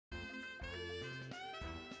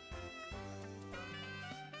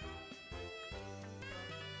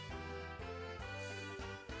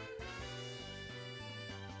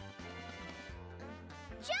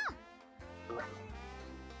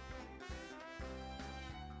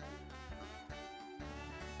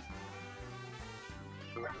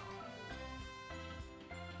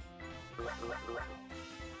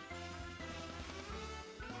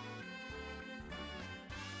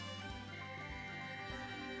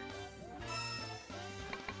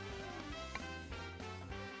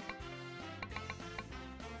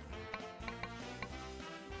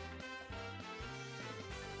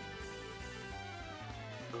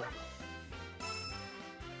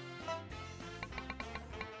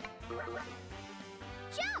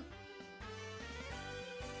Jump!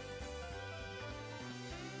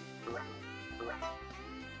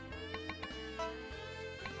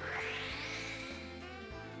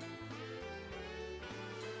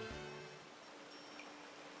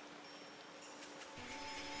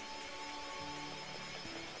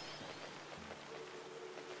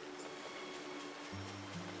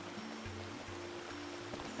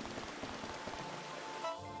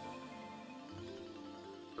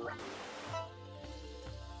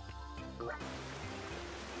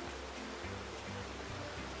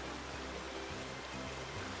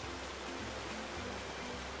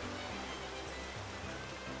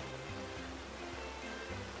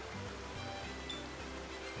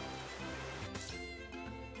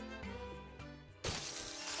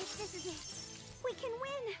 If this is it, we can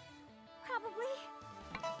win. Probably.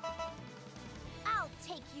 I'll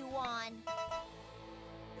take you on.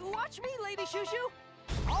 Watch me, Lady Shushu!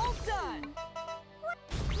 All done! What?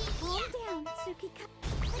 Calm down, Tsukika.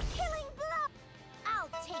 The killing blow! I'll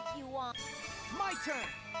take you on. My turn!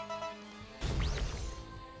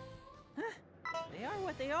 Huh? They are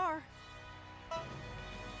what they are.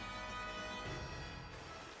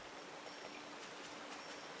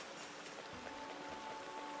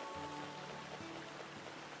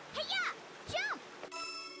 Hey-ya! Jump!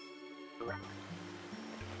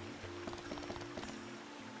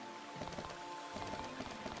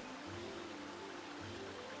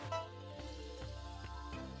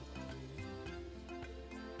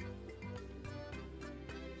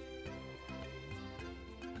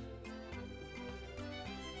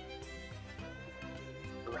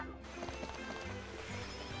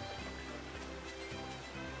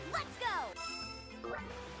 Let's go!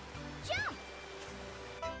 Jump!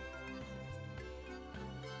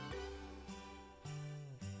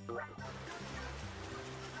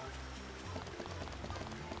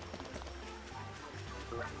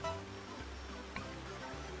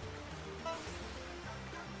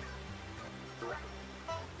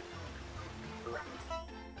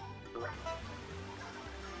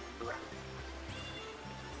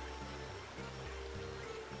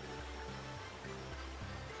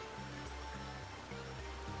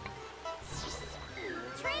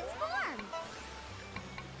 Transform!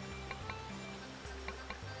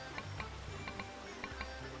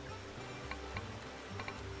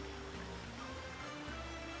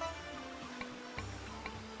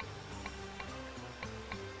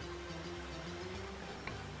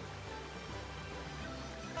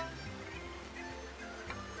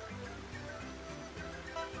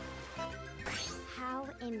 How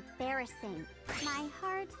embarrassing. My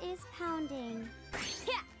heart is pounding.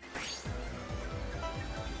 Yeah.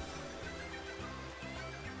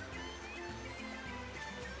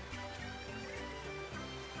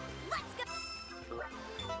 Let's go.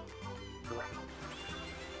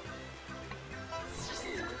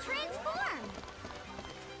 Transform.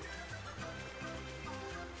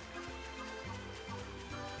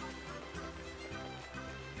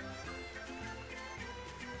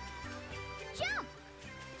 Jump!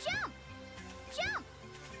 Jump! Jump!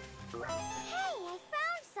 Hey, I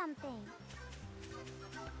found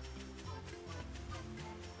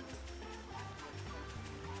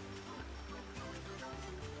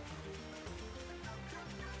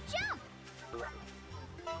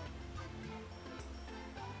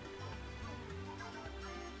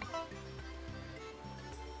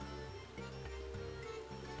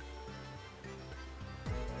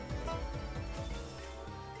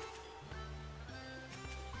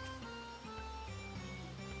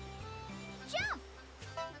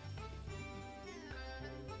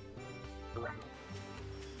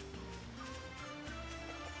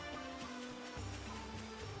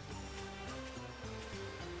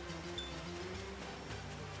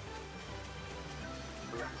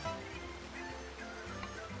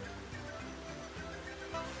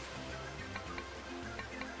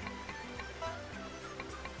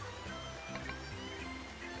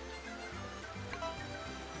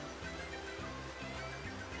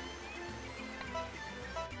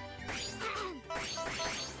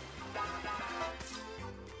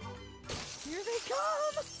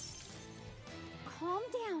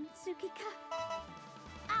Tsukika.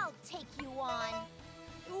 I'll take you on.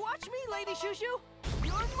 Watch me, Lady Shushu!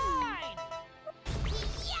 You're mine!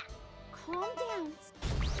 Yeah! Calm down.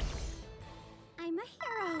 I'm a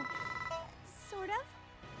hero. Sort of.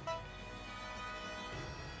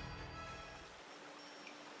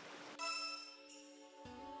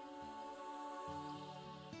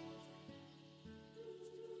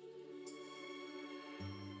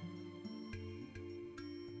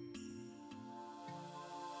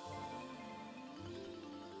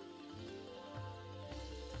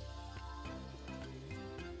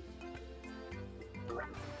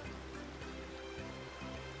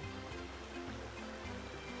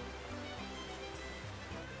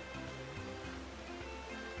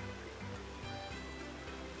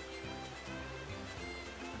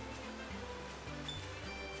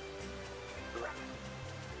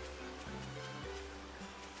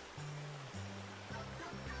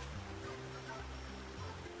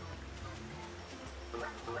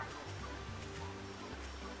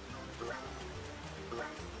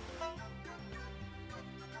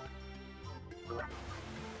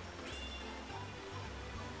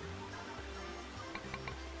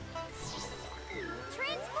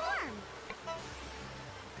 Transform!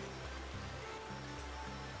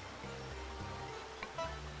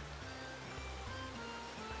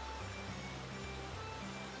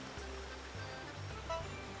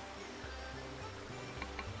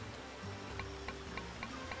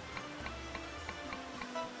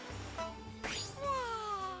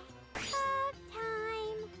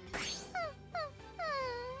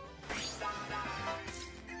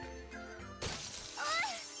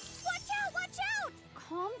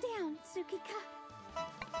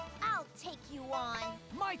 I'll take you on.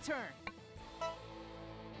 My turn!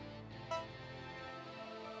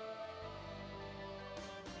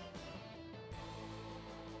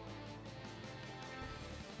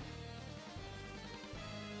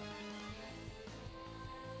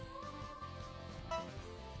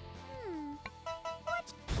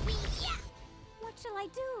 What shall I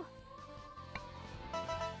do?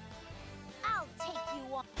 I'll take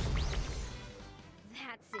you on.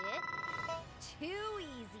 That's it. Too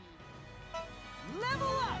easy. Level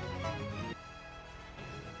up!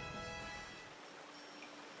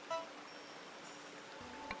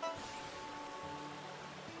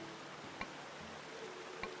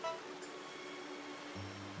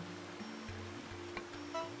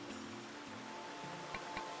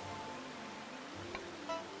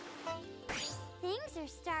 Things are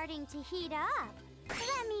starting to heat up.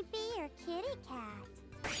 Let me be your kitty cat.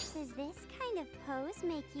 Does this kind of pose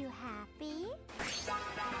make you happy?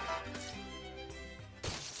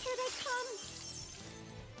 Here they come!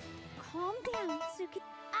 Calm down, Tsuki.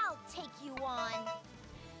 I'll take you on.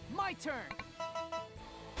 My turn!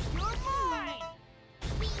 You're mine!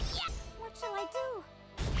 Yeah! What shall I do?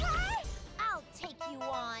 Hey! I'll take you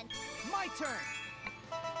on. My turn!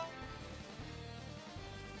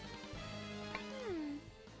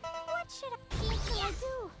 What shall I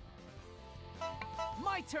do?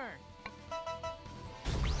 My turn!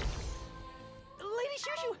 Lady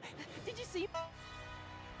Shushu! Did you see?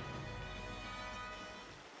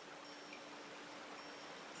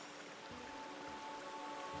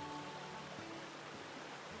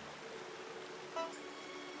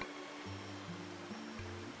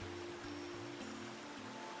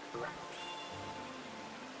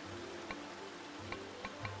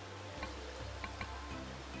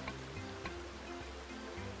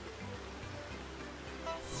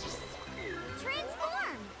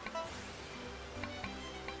 Transform!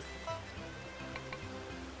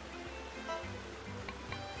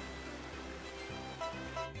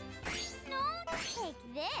 No, take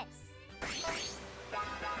this.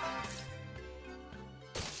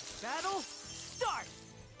 Battle, start!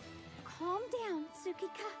 Calm down,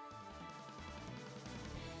 Tsukika.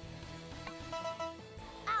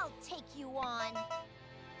 I'll take you on.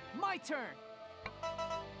 My turn!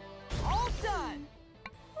 All done!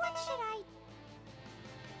 What should I...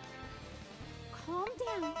 Calm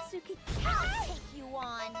down, Tsukika. I'll take you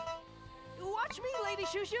on. Watch me, Lady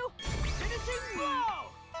Shushu! Finishing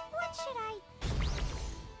blow! What should I...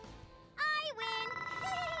 I win!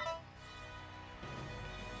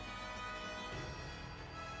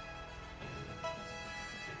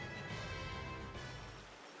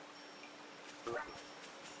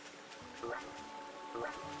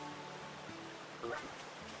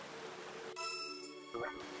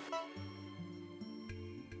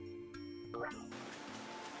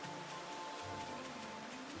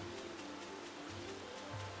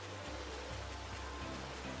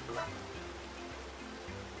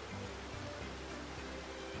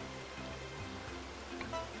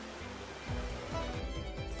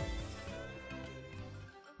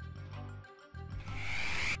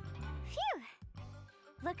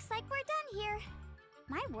 Looks like we're done here.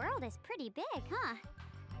 My world is pretty big, huh?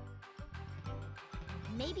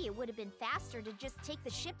 Maybe it would have been faster to just take the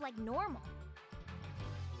ship like normal.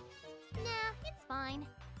 Nah, it's fine.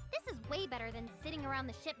 This is way better than sitting around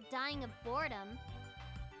the ship dying of boredom.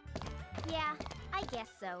 Yeah, I guess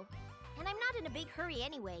so. And I'm not in a big hurry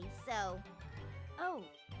anyway, so... Oh,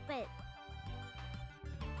 but...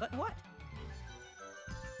 But what?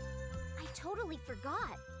 I totally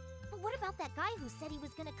forgot. But what about that guy who said he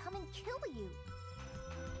was gonna come and kill you?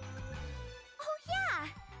 Oh yeah!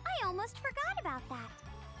 I almost forgot about that.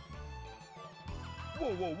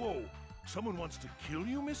 Whoa, whoa, whoa! Someone wants to kill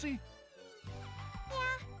you, Missy?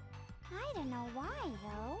 Yeah. I don't know why,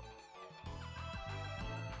 though.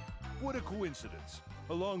 What a coincidence.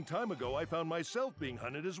 A long time ago, I found myself being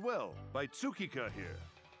hunted as well, by Tsukika here.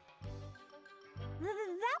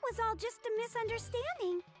 That was all just a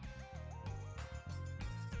misunderstanding.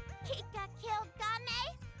 Kika killed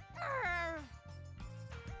Game?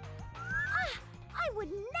 I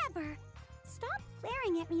would never! Stop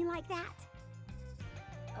glaring at me like that.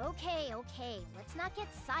 Okay, let's not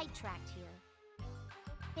get sidetracked here.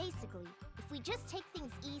 Basically, if we just take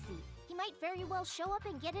things easy, he might very well show up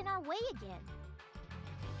and get in our way again.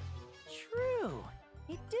 True.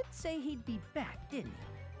 He did say he'd be back, didn't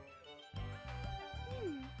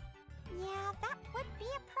he? Yeah, that would be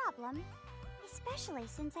a problem. Especially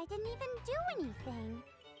since I didn't even do anything.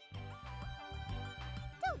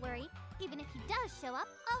 Don't worry. Even if he does show up,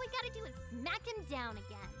 all we gotta do is smack him down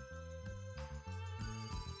again.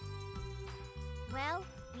 Well,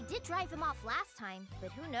 we did drive him off last time,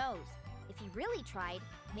 but who knows? If he really tried,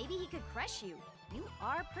 maybe he could crush you. You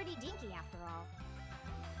are pretty dinky after all.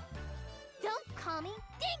 Don't call me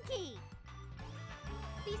Dinky!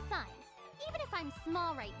 Besides, even if I'm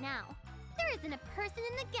small right now, there isn't a person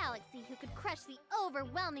in the galaxy who could crush the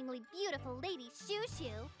overwhelmingly beautiful Lady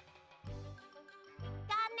Shushu.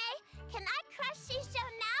 Game, can I crush Shisho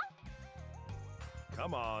now?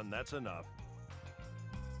 Come on, that's enough.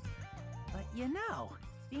 But you know,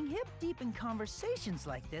 being hip-deep in conversations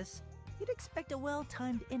like this, you'd expect a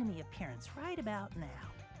well-timed enemy appearance right about now.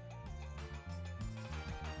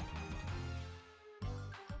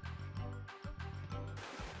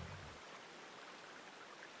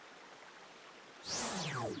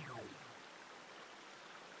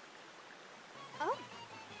 Oh.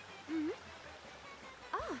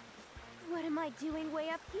 Ah, what am I doing way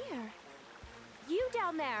up here? You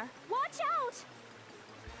down there, watch out!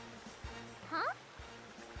 Huh?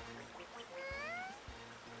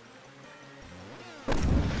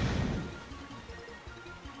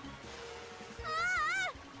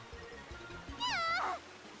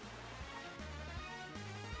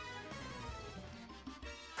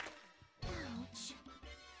 Ouch.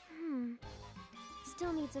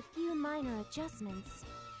 Still needs a few minor adjustments.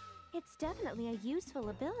 It's definitely a useful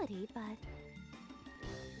ability, but...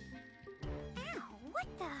 Ow, what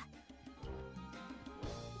the?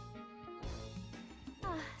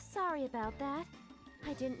 Sorry about that.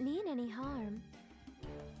 I didn't mean any harm.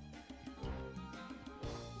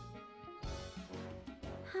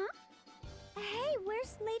 Huh? Hey,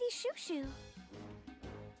 where's Lady Shushu?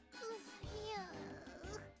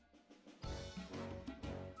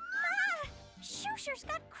 Shushu's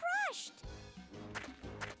got crushed!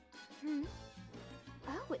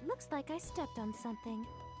 Oh, it looks like I stepped on something.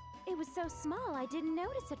 It was so small I didn't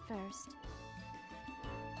notice at first.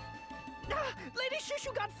 Ah! Lady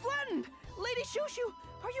Shushu got flattened! Lady Shushu,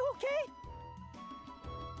 are you okay?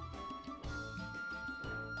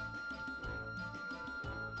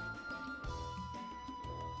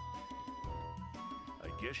 I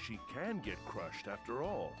guess she can get crushed after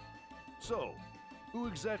all. So, who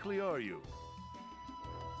exactly are you?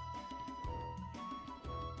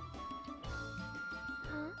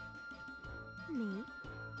 Huh? Me?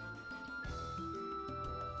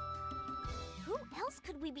 Who else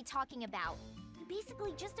could we be talking about? You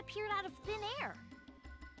basically just appeared out of thin air.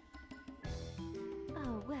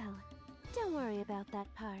 Oh, well, don't worry about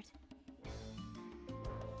that part.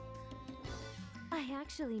 I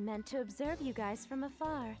actually meant to observe you guys from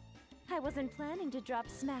afar. I wasn't planning to drop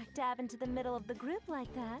smack dab into the middle of the group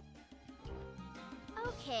like that.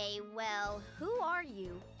 Okay, well, who are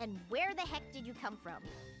you, and where the heck did you come from?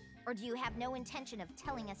 Or do you have no intention of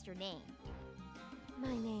telling us your name?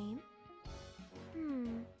 My name?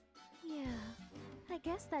 Yeah. I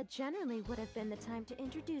guess that generally would have been the time to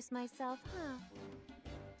introduce myself,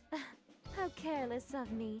 huh? How careless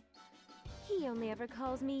of me. He only ever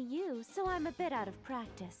calls me you, so I'm a bit out of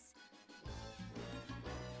practice.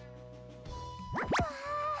 I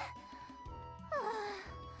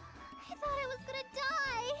thought I was gonna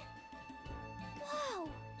die! Whoa!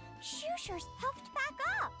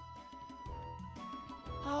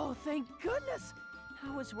 thank goodness!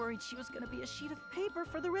 I was worried she was gonna be a sheet of paper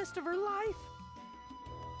for the rest of her life.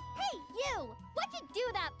 Hey, you! What'd you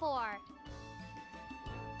do that for?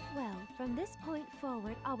 Well, from this point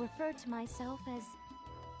forward, I'll refer to myself as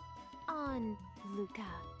On Luka.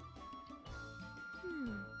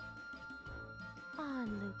 On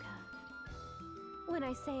Luka. When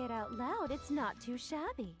I say it out loud, it's not too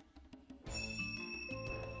shabby.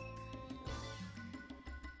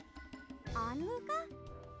 On Luka?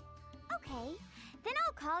 Okay, then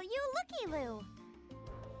I'll call you Looky Loo.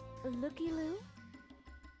 Looky Loo?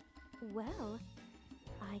 Well,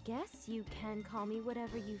 I guess you can call me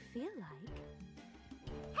whatever you feel like.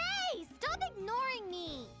 Hey! Stop ignoring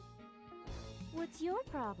me! What's your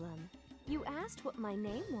problem? You asked what my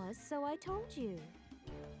name was, so I told you.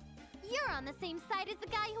 You're on the same side as the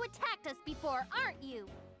guy who attacked us before, aren't you?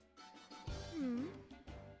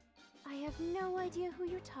 I have no idea who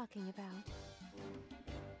you're talking about.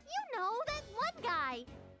 You know, that one guy.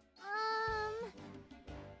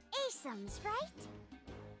 Aesum's, right?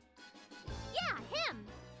 Yeah, him.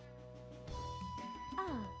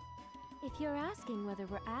 Ah, if you're asking whether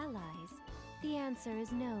we're allies, the answer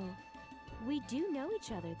is no. We do know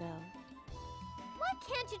each other, though. Why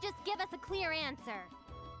can't you just give us a clear answer?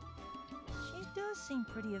 She does seem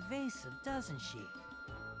pretty evasive, doesn't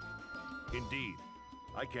she? Indeed.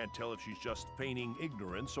 I can't tell if she's just feigning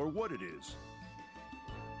ignorance or what it is.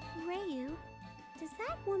 Rayu, does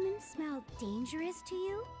that woman smell dangerous to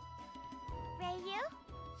you? Rayu?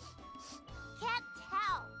 Can't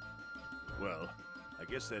tell. Well, I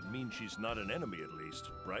guess that means she's not an enemy at least,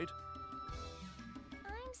 right?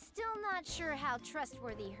 I'm still not sure how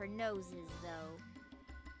trustworthy her nose is, though.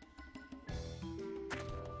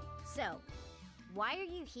 So, why are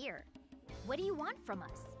you here? What do you want from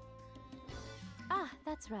us? Ah,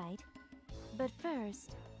 that's right. But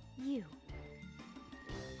first, you.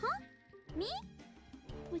 Huh? Me?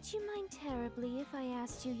 Would you mind terribly if I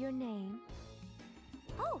asked you your name?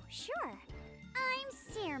 Oh, sure. I'm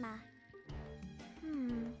Sirma.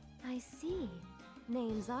 I see.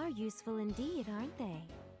 Names are useful indeed, aren't they?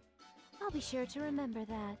 I'll be sure to remember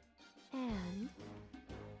that. And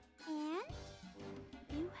And?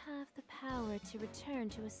 you have the power to return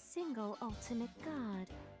to a single ultimate god.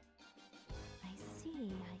 I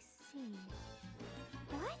see.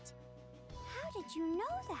 What? How did you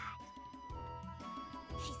know that?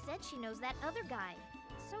 She said she knows that other guy,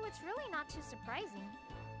 so it's really not too surprising.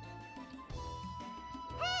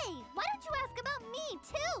 Hey, why don't you ask about me,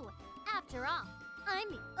 too? After all, I'm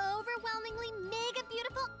the overwhelmingly mega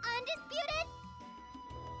beautiful undisputed.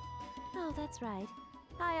 Oh, that's right.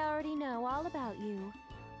 I already know all about you.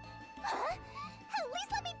 Huh? At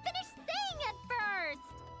least let me finish saying it first!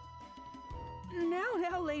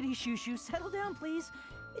 Now, Lady Shushu, settle down, please.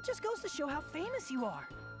 It just goes to show how famous you are.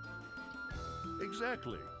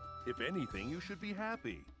 Exactly. If anything, you should be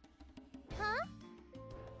happy. Huh?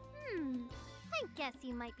 I guess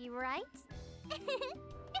you might be right.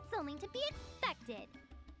 It's only to be expected.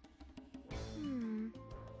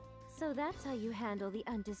 So that's how you handle the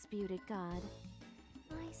undisputed god.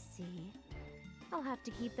 I see. I'll have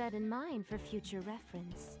to keep that in mind for future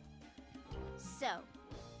reference. So,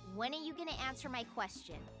 when are you gonna answer my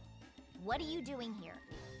question? What are you doing here?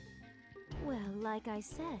 Well, like I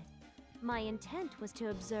said, my intent was to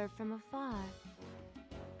observe from afar.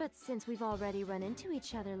 But since we've already run into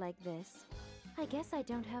each other like this, I guess I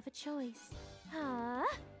don't have a choice. Huh?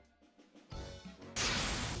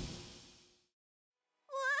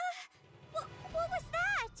 What was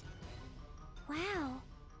that? Wow.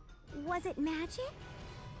 Was it magic?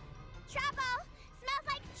 Trouble! Smells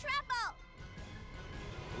like trouble!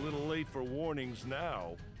 A little late for warnings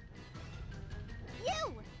now.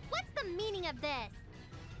 You! What's the meaning of this?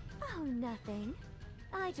 Oh, nothing.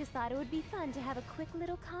 I just thought it would be fun to have a quick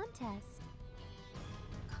little contest.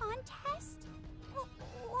 Contest?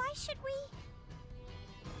 Why should we?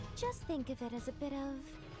 Just think of it as a bit of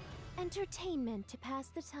entertainment to pass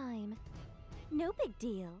the time. No big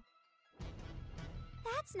deal.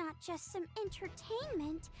 That's not just some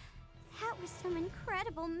entertainment. That was some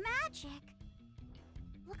incredible magic.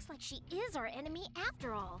 Looks like she is our enemy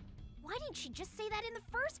after all. Why didn't she just say that in the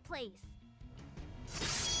first place?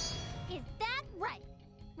 Is that right?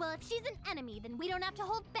 Well, if she's an enemy, then we don't have to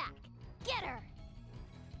hold back. Get her!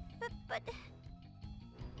 But...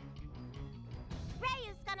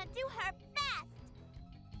 Rayu's gonna do her best!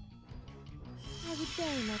 I would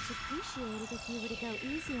very much appreciate it if you were to go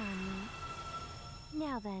easy on me.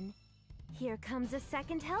 Now then, here comes a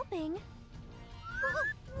second helping.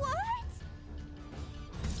 What?